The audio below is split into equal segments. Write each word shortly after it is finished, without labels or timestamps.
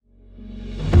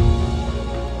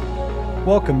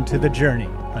Welcome to The Journey,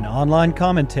 an online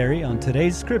commentary on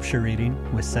today's scripture reading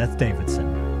with Seth Davidson.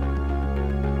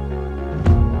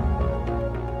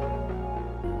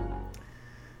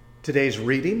 Today's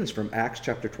reading is from Acts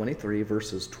chapter 23,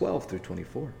 verses 12 through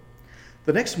 24.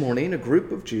 The next morning, a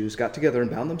group of Jews got together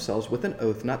and bound themselves with an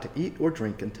oath not to eat or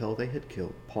drink until they had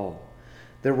killed Paul.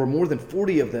 There were more than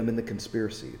 40 of them in the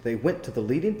conspiracy. They went to the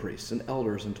leading priests and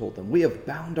elders and told them, "We have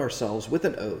bound ourselves with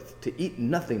an oath to eat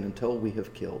nothing until we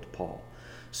have killed Paul.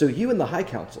 So you and the high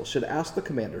council should ask the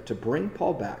commander to bring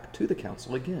Paul back to the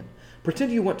council again.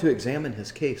 Pretend you want to examine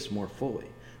his case more fully.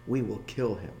 We will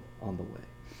kill him on the way."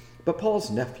 But Paul's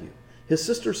nephew, his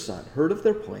sister's son, heard of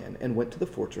their plan and went to the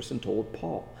fortress and told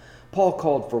Paul. Paul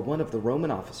called for one of the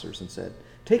Roman officers and said,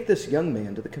 "Take this young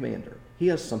man to the commander. He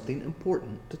has something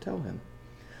important to tell him."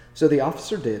 So the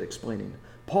officer did, explaining,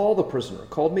 "Paul the prisoner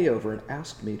called me over and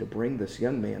asked me to bring this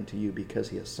young man to you because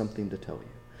he has something to tell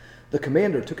you." The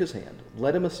commander took his hand,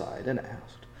 led him aside, and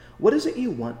asked, "What is it you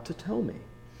want to tell me?"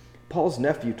 Paul's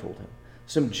nephew told him,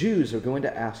 "Some Jews are going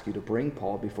to ask you to bring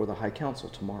Paul before the high council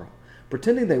tomorrow,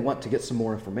 pretending they want to get some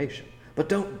more information. But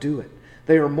don't do it.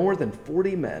 They are more than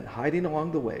 40 men hiding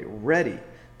along the way, ready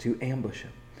to ambush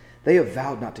him. They have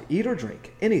vowed not to eat or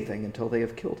drink anything until they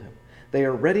have killed him. They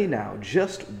are ready now,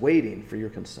 just waiting for your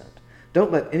consent.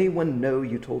 Don't let anyone know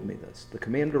you told me this," the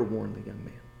commander warned the young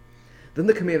man. Then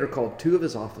the commander called 2 of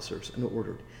his officers and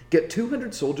ordered, "Get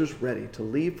 200 soldiers ready to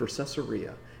leave for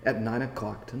Caesarea at 9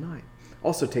 o'clock tonight.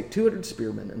 Also take 200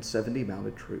 spearmen and 70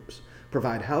 mounted troops.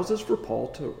 Provide horses for Paul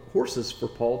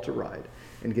to ride,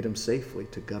 and get him safely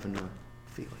to Governor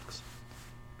Felix."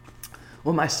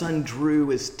 Well, my son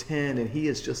Drew is 10, and he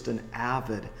is just an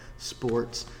avid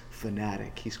sports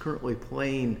fanatic. He's currently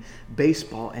playing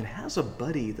baseball and has a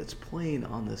buddy that's playing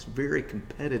on this very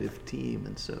competitive team.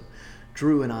 And so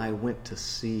Drew and I went to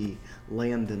see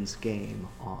Landon's game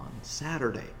on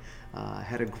Saturday.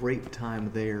 Had a great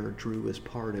time there. Drew is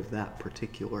part of that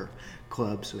particular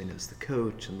club, so he knows the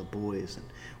coach and the boys. And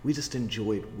we just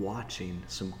enjoyed watching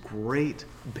some great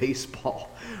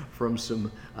baseball from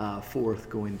some 4th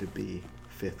going to be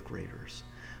 5th graders.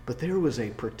 But there was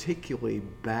a particularly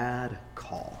bad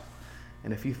call.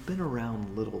 And if you've been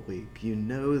around Little League, you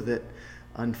know that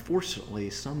unfortunately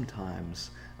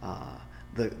sometimes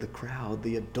the crowd,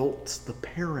 the adults, the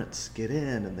parents get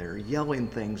in and they're yelling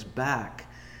things back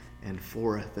and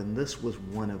forth. And this was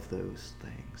one of those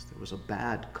things. There was a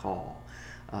bad call.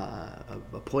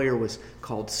 A player was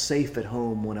called safe at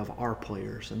home, one of our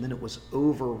players, and then it was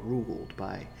overruled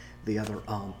by the other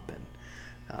ump and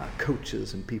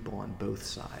coaches and people on both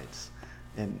sides.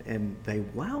 And they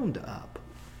wound up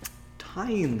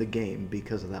tying the game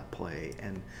because of that play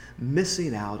and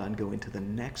missing out on going to the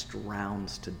next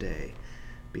rounds today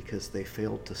because they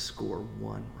failed to score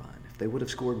one run. If they would have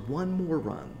scored one more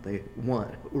run, they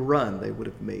would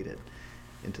have made it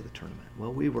into the tournament.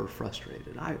 Well, we were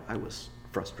frustrated. I was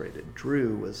frustrated.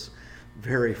 Drew was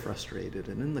very frustrated.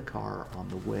 And in the car on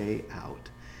the way out,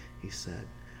 he said,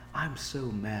 "I'm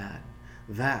so mad.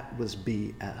 That was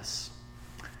BS."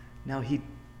 Now, he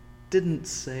didn't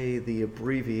say the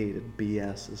abbreviated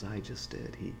BS as I just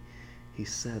did. He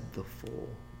said the full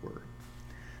word.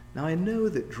 Now, I know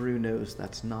that Drew knows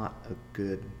that's not a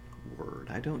good word.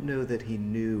 I don't know that he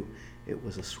knew it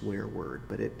was a swear word,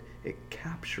 but it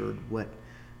captured what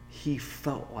he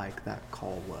felt like that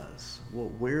call was. Well,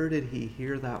 where did he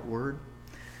hear that word?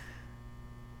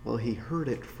 Well, he heard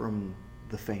it from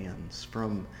the fans,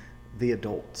 from the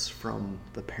adults, from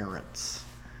the parents.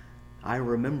 I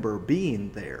remember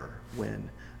being there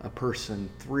when a person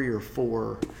 3 or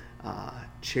 4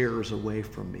 chairs away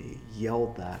from me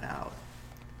yelled that out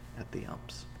at the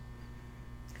umps.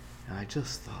 And I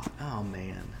just thought, oh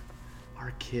man,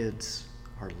 our kids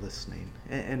are listening.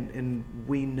 And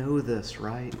we know this,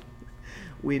 right?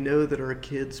 We know that our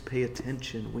kids pay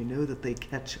attention. We know that they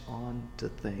catch on to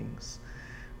things.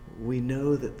 We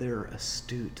know that they're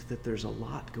astute, that there's a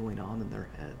lot going on in their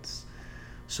heads.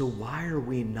 So why are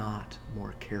we not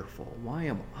more careful? Why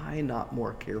am I not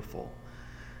more careful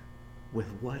with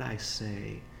what I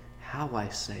say, how I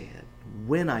say it,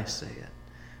 when I say it,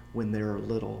 when there are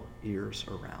little ears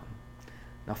around?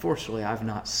 Now, fortunately, I've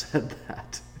not said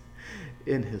that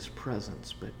in his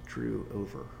presence, but Drew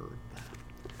overheard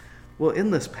that. Well,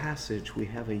 in this passage, we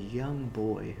have a young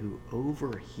boy who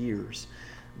overhears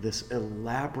this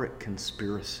elaborate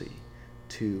conspiracy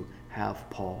to have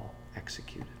Paul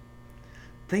executed.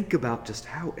 Think about just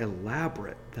how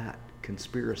elaborate that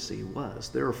conspiracy was.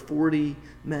 There are 40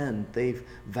 men. They've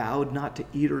vowed not to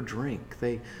eat or drink.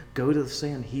 They go to the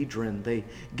Sanhedrin. They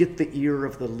get the ear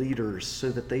of the leaders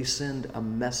so that they send a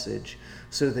message,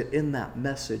 so that in that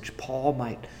message, Paul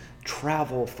might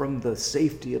travel from the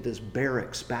safety of his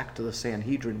barracks back to the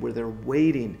Sanhedrin, where they're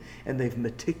waiting and they've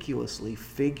meticulously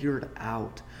figured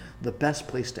out the best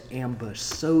place to ambush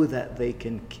so that they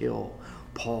can kill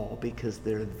Paul, because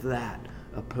they're that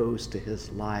opposed to his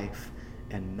life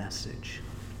and message.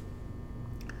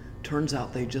 Turns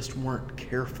out they just weren't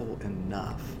careful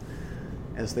enough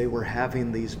as they were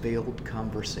having these veiled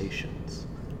conversations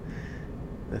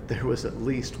that there was at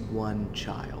least one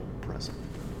child present.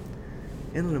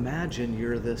 And imagine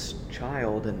you're this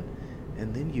child and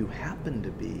then you happen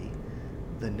to be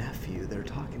the nephew. They're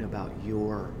talking about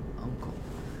your uncle.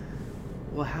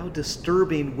 Well, how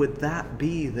disturbing would that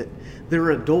be, that there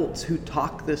are adults who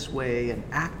talk this way and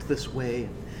act this way,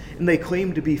 and they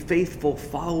claim to be faithful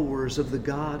followers of the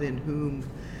God in whom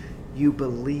you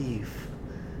believe,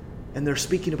 and they're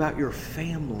speaking about your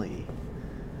family.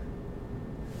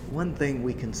 One thing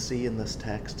we can see in this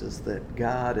text is that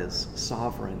God is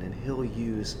sovereign, and he'll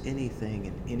use anything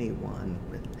and anyone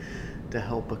to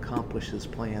help accomplish his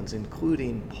plans,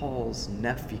 including Paul's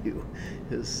nephew,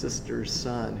 his sister's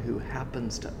son, who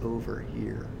happens to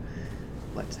overhear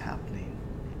what's happening.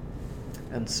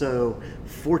 And so,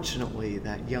 fortunately,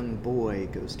 that young boy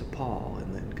goes to Paul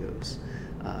and then goes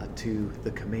to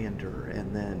the commander.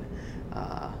 And then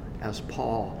as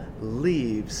Paul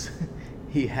leaves,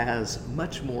 he has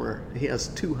much more. He has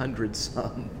 200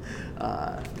 soldiers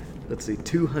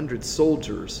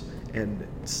and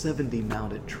 70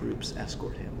 mounted troops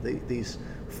escort him. These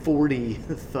 40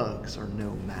 thugs are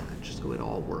no match, so it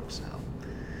all works out.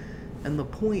 And the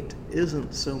point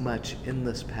isn't so much in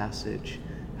this passage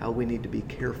how we need to be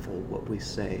careful what we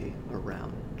say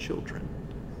around children.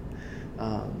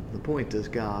 The point is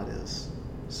God is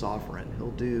sovereign.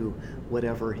 He'll do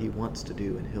whatever he wants to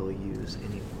do, and he'll use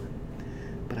anyone.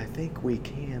 But I think we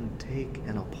can take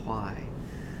and apply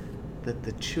that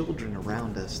the children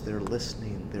around us, they're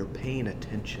listening, they're paying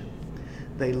attention.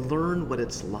 They learn what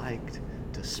it's like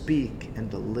to speak and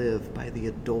to live by the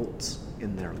adults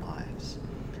in their lives.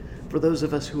 For those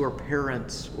of us who are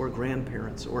parents or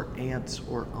grandparents or aunts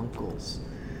or uncles,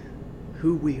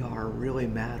 who we are really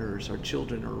matters. Our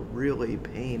children are really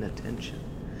paying attention.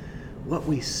 What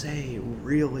we say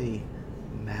really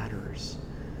matters.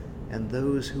 And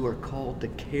those who are called to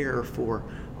care for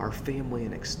our family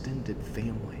and extended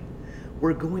family,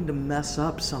 we're going to mess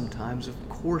up sometimes, of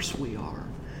course we are,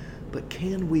 but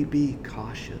can we be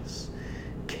cautious?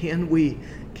 Can we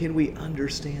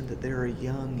understand that there are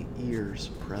young ears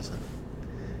present?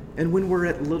 And when we're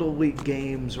at Little League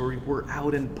games, or we're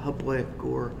out in public,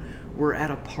 or we're at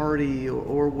a party,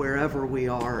 or wherever we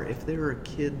are, if there are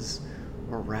kids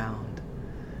around,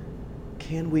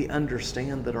 can we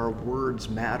understand that our words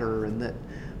matter, and that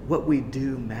what we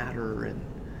do matter, and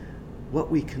what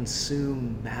we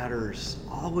consume matters?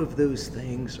 All of those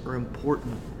things are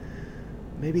important.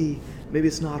 Maybe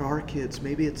it's not our kids.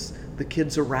 Maybe it's the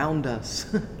kids around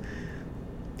us.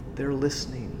 They're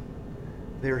listening.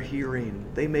 They're hearing.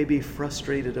 They may be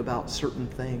frustrated about certain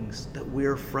things that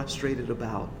we're frustrated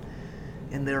about.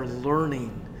 And they're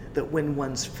learning that when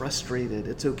one's frustrated,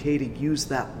 it's okay to use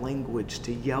that language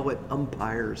to yell at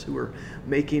umpires who are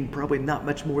making probably not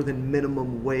much more than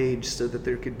minimum wage, so that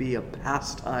there could be a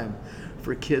pastime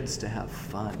for kids to have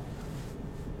fun.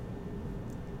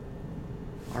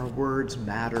 Our words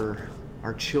matter.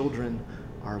 Our children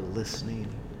are listening.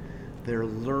 They're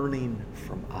learning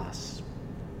from us.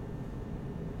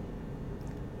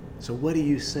 So what do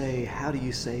you say? How do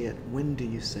you say it? When do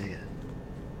you say it?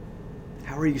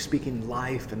 How are you speaking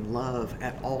life and love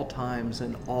at all times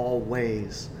and all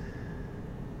ways?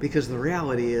 Because the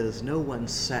reality is, no one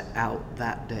set out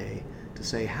that day to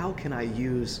say, how can I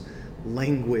use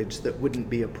language that wouldn't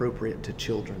be appropriate to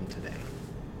children today?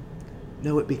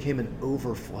 No, it became an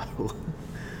overflow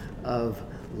of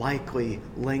likely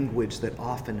language that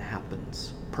often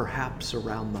happens, perhaps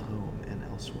around the home and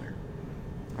elsewhere.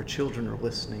 Our children are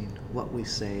listening. What we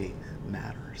say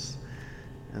matters.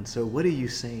 And so what are you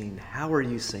saying? How are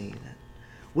you saying it?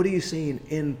 What are you saying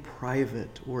in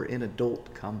private or in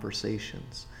adult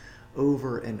conversations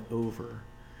over and over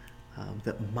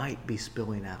that might be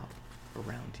spilling out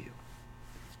around you?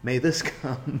 May this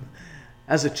come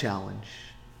as a challenge,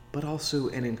 but also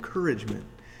an encouragement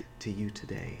to you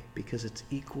today, because it's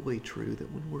equally true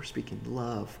that when we're speaking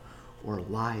love or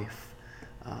life,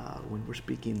 when we're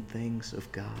speaking things of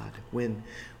God, when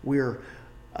we're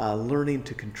learning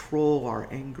to control our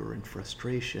anger and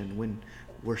frustration, when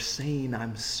we're saying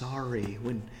I'm sorry,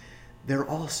 when they're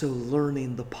also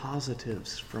learning the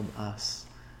positives from us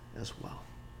as well.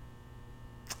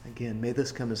 Again, may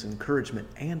this come as encouragement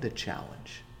and a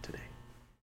challenge